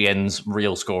IGN's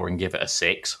real score and give it a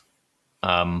 6.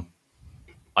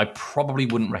 I probably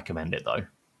wouldn't recommend it, though.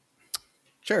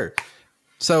 Sure.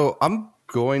 So I'm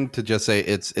going to just say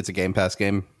it's a Game Pass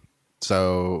game.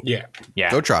 So Yeah.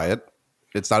 go try it.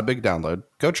 It's not a big download.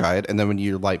 Go try it. And then when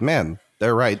you're like, man,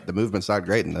 they're right, the movement's not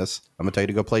great in this, I'm going to tell you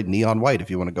to go play Neon White if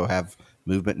you want to go have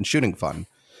movement and shooting fun.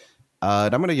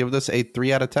 And I'm going to give this a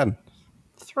 3 out of 10.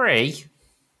 3?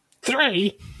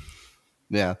 3?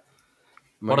 Yeah.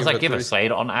 What does that give us,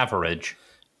 Slade, on average?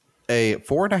 A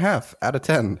 4.5 out of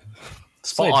 10.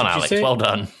 Spot Slade, on, did you Alex. say- Well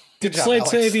done. Did job, Slade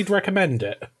say Alex. if he'd recommend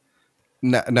it?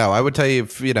 No, I would tell you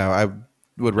if, I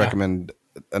would recommend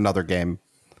another game.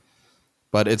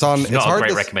 But it's on. It's Not a hard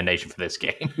great to, recommendation for this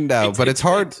game. No, but it's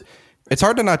hard. It's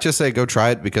hard to not just say go try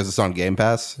it because it's on Game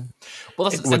Pass. Well,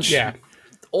 that's Yeah.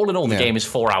 all in all, the Yeah. game is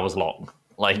 4 hours long.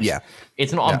 Like, Yeah.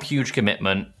 it's not a huge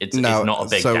commitment. It's No, not a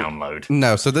big so- download.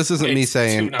 No, so this isn't me It's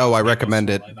saying, 2 "Oh, I hours, recommend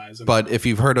it." something like that, isn't But if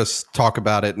you've heard us talk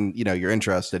about it and you're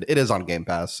interested, it is on Game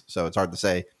Pass, so it's hard to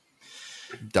say.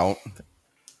 Don't.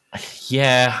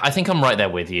 Yeah, I think I'm right there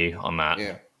with you on that.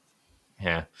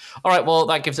 Yeah. All right, well,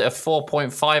 that gives it a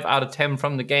 4.5 out of 10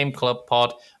 from the Game Club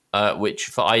pod, which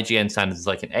for IGN standards is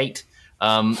like an 8.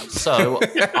 So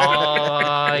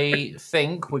I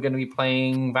think we're going to be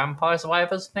playing Vampire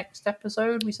Survivors next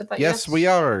episode. We said that, Yes, we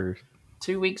are.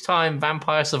 2 weeks' time,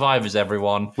 Vampire Survivors,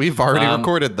 everyone. We've already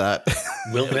recorded that.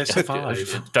 Will they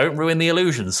survive? Don't ruin the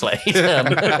illusion, Slade.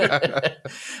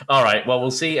 All right, well,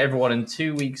 we'll see everyone in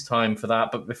 2 weeks' time for that.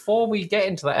 But before we get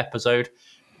into that episode,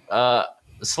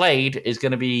 Slade is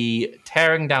going to be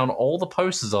tearing down all the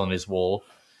posters on his wall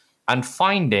and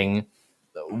finding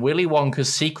Willy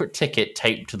Wonka's secret ticket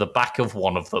taped to the back of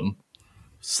one of them.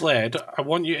 Slade, I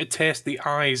want you to taste the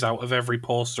eyes out of every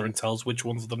poster and tell us which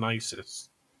one's the nicest.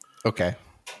 Okay.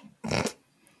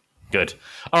 Good.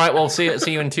 All right, well, see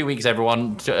you in 2 weeks,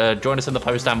 everyone. Join us in the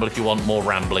post amble if you want more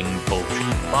rambling bullshit.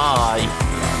 Bye.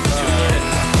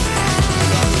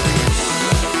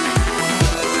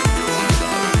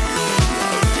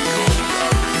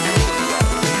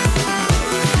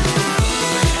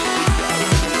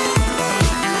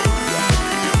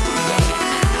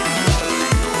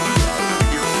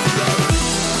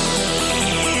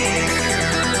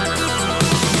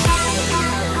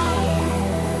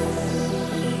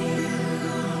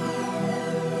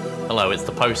 Hello, it's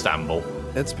the post amble.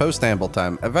 It's post-amble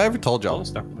time. Have I ever told y'all?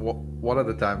 Post-amble. One of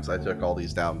the times I took all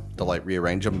these down to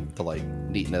rearrange them to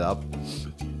neaten it up.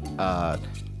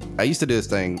 I used to do this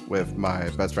thing with my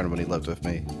best friend when he lived with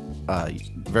me.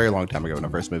 Very long time ago when I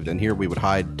first moved in here, we would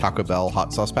hide Taco Bell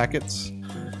hot sauce packets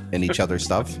in each other's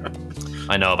stuff.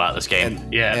 I know about this game.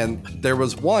 And there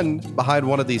was one behind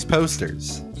one of these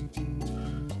posters.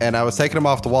 And I was taking them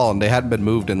off the wall, and they hadn't been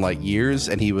moved in years,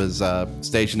 and he was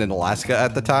stationed in Alaska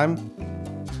at the time.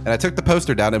 And I took the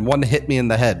poster down, and one hit me in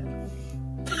the head.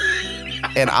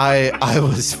 And I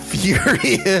was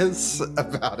furious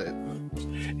about it.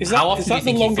 Is How that, often is do you that the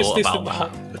think you longest thought distance?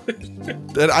 about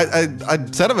that? And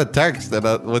I sent him a text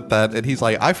and, with that, and he's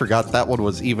like, I forgot that one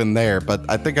was even there, but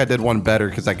I think I did one better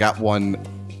because I got one,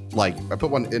 I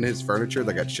put one in his furniture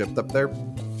that got shipped up there.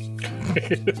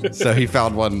 So he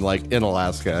found one in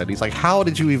Alaska, and he's like, how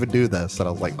did you even do this? And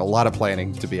I was like, a lot of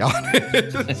planning, to be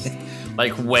honest.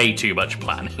 Way too much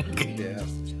planning. Yeah.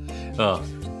 Oh.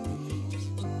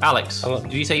 Alex,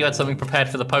 did you say you had something prepared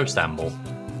for the post amble?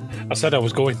 I said I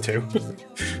was going to,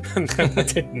 and then I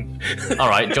didn't. All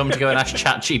right, do you want me to go and ask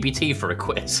ChatGPT for a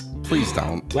quiz? Please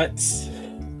don't. Let's.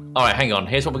 All right, hang on.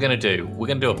 Here's what we're going to do. We're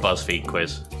going to do a BuzzFeed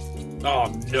quiz. Oh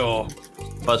no!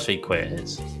 BuzzFeed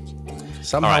quiz.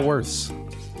 Somehow All right. worse.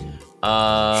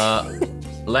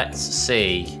 Let's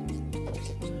see.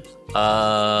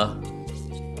 All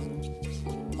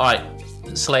right,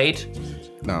 Slade,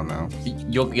 No.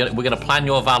 we're going to plan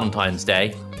your Valentine's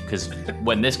Day, because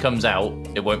when this comes out,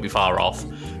 it won't be far off,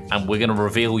 and we're going to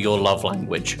reveal your love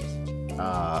language.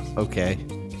 Okay.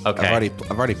 Okay.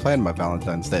 I've already planned my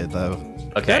Valentine's Day, though.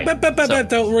 Okay. So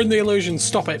Don't ruin the illusion.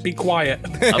 Stop it. Be quiet.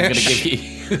 I'm going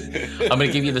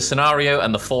to give you the scenario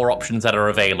and the 4 options that are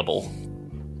available.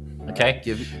 Okay?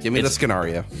 Give me the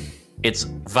scenario. It's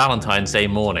Valentine's Day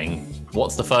morning.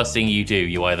 What's the first thing you do?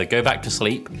 You either go back to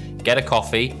sleep, get a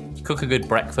coffee, cook a good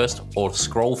breakfast, or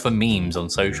scroll for memes on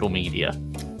social media.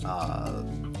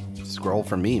 Scroll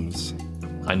for memes.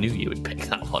 I knew you would pick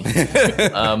that one.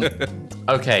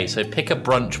 Okay, so pick a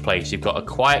brunch place. You've got a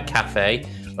quiet cafe,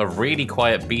 a really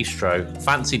quiet bistro,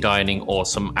 fancy dining, or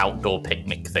some outdoor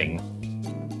picnic thing.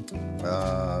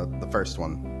 The first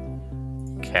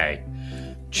one. Okay.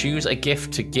 Choose a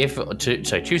gift to give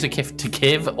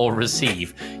or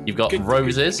receive. You've got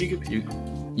roses.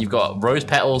 You've got rose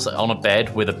petals on a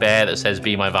bed with a bear that says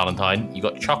 "Be my Valentine." You've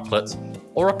got chocolates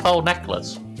or a pearl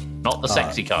necklace, not the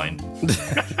sexy kind.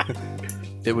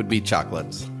 It would be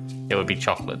chocolates. It would be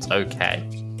chocolates. Okay.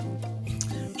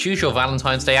 Choose your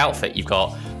Valentine's Day outfit. You've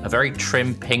got a very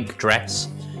trim pink dress.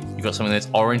 You've got something that's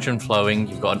orange and flowing.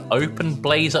 You've got an open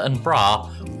blazer and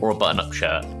bra or a button-up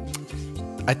shirt.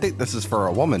 I think this is for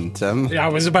a woman, Tim. Yeah, I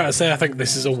was about to say I think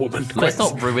this is a woman quiz. Let's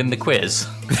not ruin the quiz.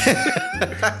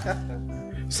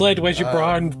 Slade, where's your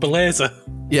bra and blazer?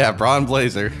 Yeah, bra and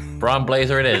blazer. Bra and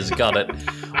blazer it is. Got it.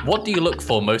 What do you look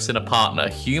for most in a partner?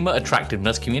 Humor,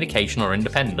 attractiveness, communication, or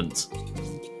independence?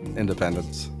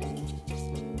 Independence.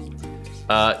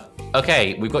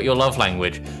 Okay, we've got your love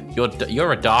language.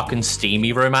 You're a dark and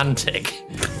steamy romantic.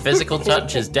 Physical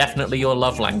touch is definitely your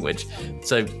love language.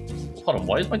 So, hold on,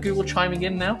 why is my Google chiming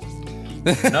in now?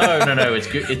 No.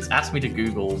 It's asked me to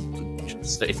Google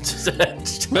dark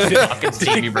and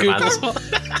steamy romance.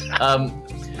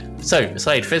 So,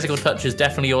 Slade, physical touch is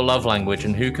definitely your love language,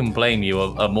 and who can blame you?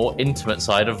 A more intimate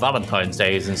side of Valentine's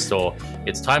Day is in store.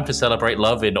 It's time to celebrate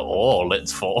love in all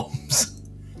its forms.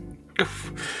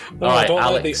 All right,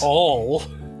 Alex.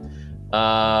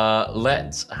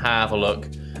 Let's have a look.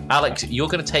 Alex, you're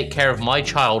going to take care of my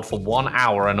child for 1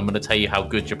 hour, and I'm going to tell you how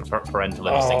good your parental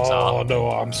instincts are. Oh, no,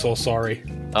 I'm so sorry.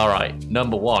 All right,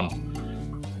 number one.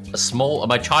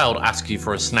 My child asks you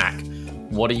for a snack.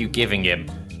 What are you giving him?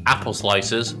 Apple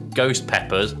slices, ghost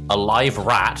peppers, a live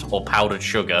rat, or powdered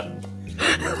sugar?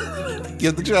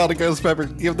 Give the child a ghost pepper.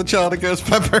 Give the child a ghost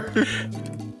pepper.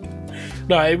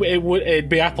 No, it'd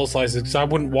be apple slices because I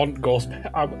wouldn't want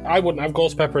I wouldn't have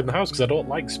ghost pepper in the house because I don't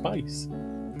like spice.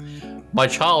 My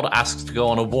child asks to go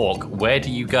on a walk. Where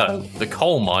do you go? The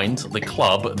coal mines, the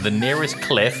club, the nearest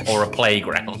cliff, or a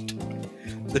playground?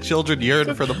 The children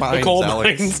yearn for the mines, The coal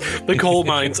Alex. mines. The coal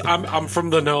mines. I'm from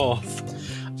the north.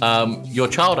 Your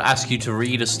child asks you to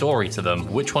read a story to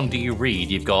them. Which one do you read?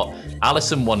 You've got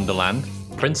Alice in Wonderland,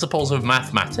 Principles of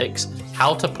Mathematics,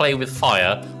 How to Play with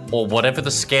Fire, or whatever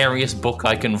the scariest book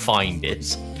I can find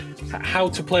is. How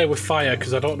to Play with Fire,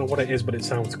 because I don't know what it is, but it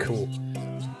sounds cool.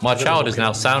 My child is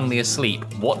now soundly asleep.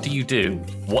 What do you do?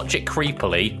 Watch it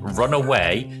creepily, run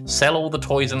away, sell all the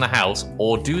toys in the house,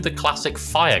 or do the classic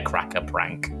firecracker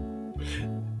prank?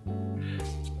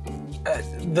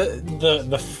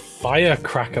 The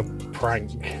firecracker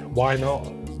prank. Why not?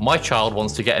 My child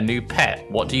wants to get a new pet.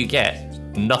 What do you get?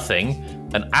 Nothing.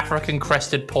 An African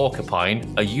crested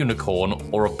porcupine, a unicorn,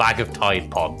 or a bag of Tide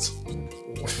Pods?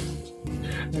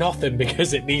 Nothing,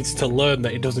 because it needs to learn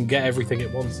that it doesn't get everything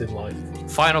it wants in life.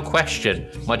 Final question.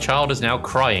 My child is now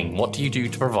crying. What do you do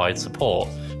to provide support?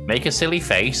 Make a silly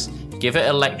face, give it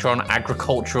a lecture on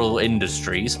agricultural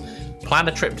industries, plan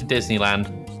a trip to Disneyland,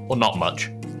 or not much?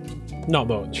 Not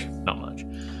much. Not much.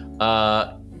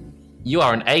 You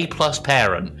are an A+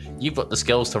 parent. You've got the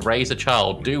skills to raise a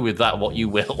child. Do with that what you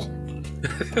will.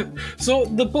 So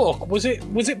the book, was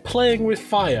it Playing with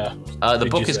Fire? The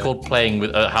book is called Playing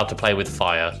with How to Play with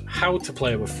Fire. How to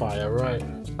Play with Fire, right.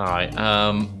 All right.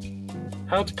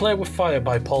 How to Play with Fire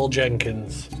by Paul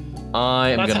Jenkins.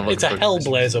 I'm going to look It's a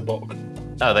Hellblazer book.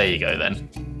 Oh, there you go then.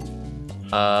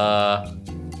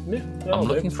 I'm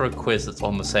looking for a quiz that's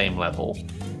on the same level.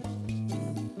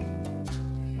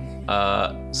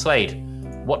 Slade,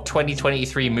 what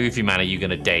 2023 movie man are you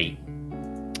going to date?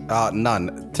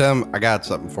 None. Tim, I got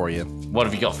something for you. What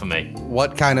have you got for me?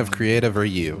 What kind of creative are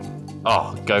you?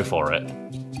 Oh, go for it.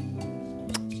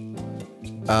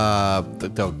 Oh,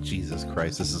 Jesus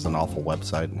Christ, this is an awful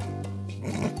website.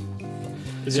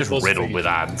 It's just riddled with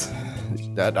ads.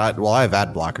 I have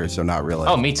ad blockers, so not really.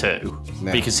 Oh, me too. Yeah.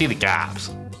 But you can see the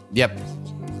gaps. Yep.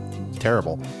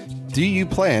 Terrible. Do you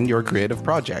plan your creative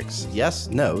projects? Yes,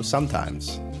 no,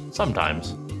 sometimes.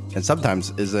 Sometimes. And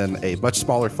sometimes is in a much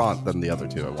smaller font than the other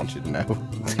two, I want you to know.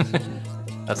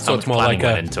 That's how much planning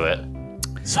went into it.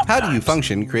 Sometimes. How do you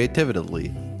function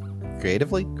creatively?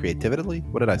 Creatively?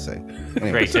 What did I say?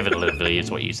 Anyways. Creatively is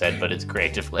what you said, but it's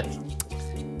creatively.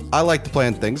 I like to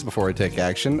plan things before I take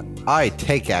action. I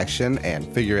take action and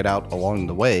figure it out along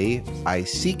the way. I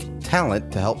seek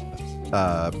talent to help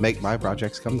make my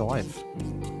projects come to life.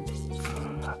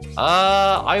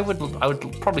 I would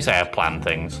probably say I plan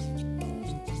things.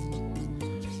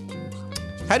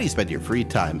 How do you spend your free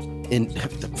time?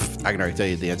 I can already tell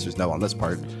you the answer is no on this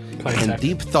part. In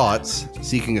deep thoughts,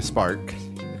 seeking a spark,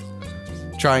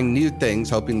 trying new things,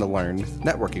 hoping to learn,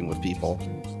 networking with people.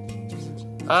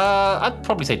 I'd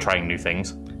probably say trying new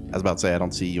things. I was about to say I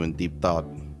don't see you in deep thought.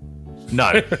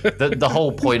 No, the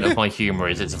whole point of my humor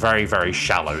is it's very, very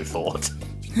shallow thought.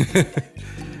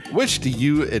 Which do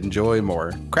you enjoy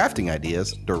more? Crafting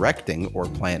ideas, directing, or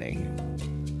planning?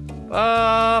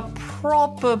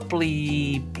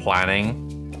 Probably planning.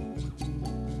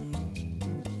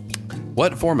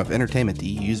 What form of entertainment do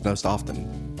you use most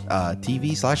often?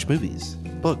 TV/movies,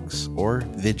 books, or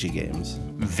video games?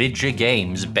 Video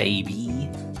games, baby.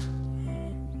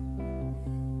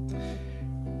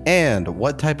 And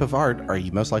what type of art are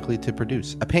you most likely to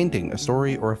produce? A painting, a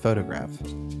story, or a photograph?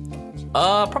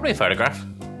 Probably a photograph.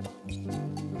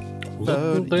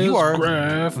 You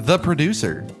are the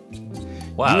producer.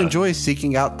 Wow. You enjoy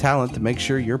seeking out talent to make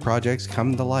sure your projects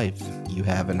come to life. You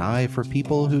have an eye for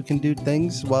people who can do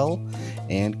things well,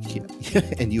 and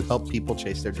you help people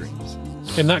chase their dreams.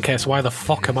 In that case, why the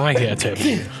fuck am I here, Tim?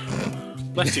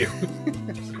 Bless you.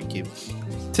 Thank you.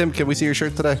 Tim, can we see your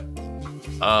shirt today?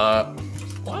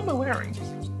 What am I wearing?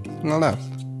 I don't know.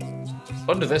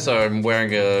 Under this, I'm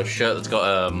wearing a shirt that's got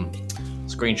a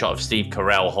screenshot of Steve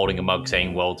Carell holding a mug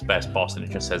saying "World's Best Boss," and it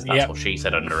just says "That's what she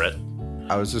said" under it.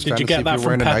 I was just Did trying you to see get if that you were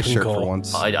wearing a from nice shirt Peppencore? for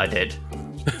once. I did.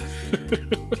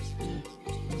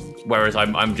 Whereas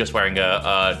I'm just wearing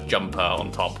a jumper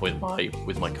on top with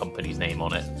my company's name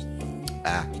on it.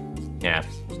 Ah. Yeah.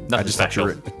 Nothing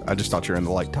special. I just thought you were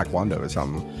into like taekwondo or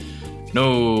something.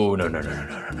 No.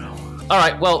 All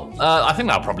right, well, I think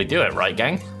that'll probably do it, right,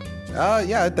 gang?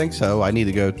 Yeah, I think so. I need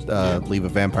to go leave a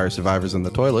Vampire Survivors in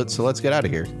the toilet, so let's get out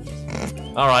of here.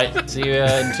 All right, see you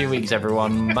in 2 weeks,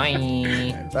 everyone.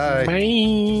 Bye. Bye.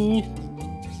 Bye.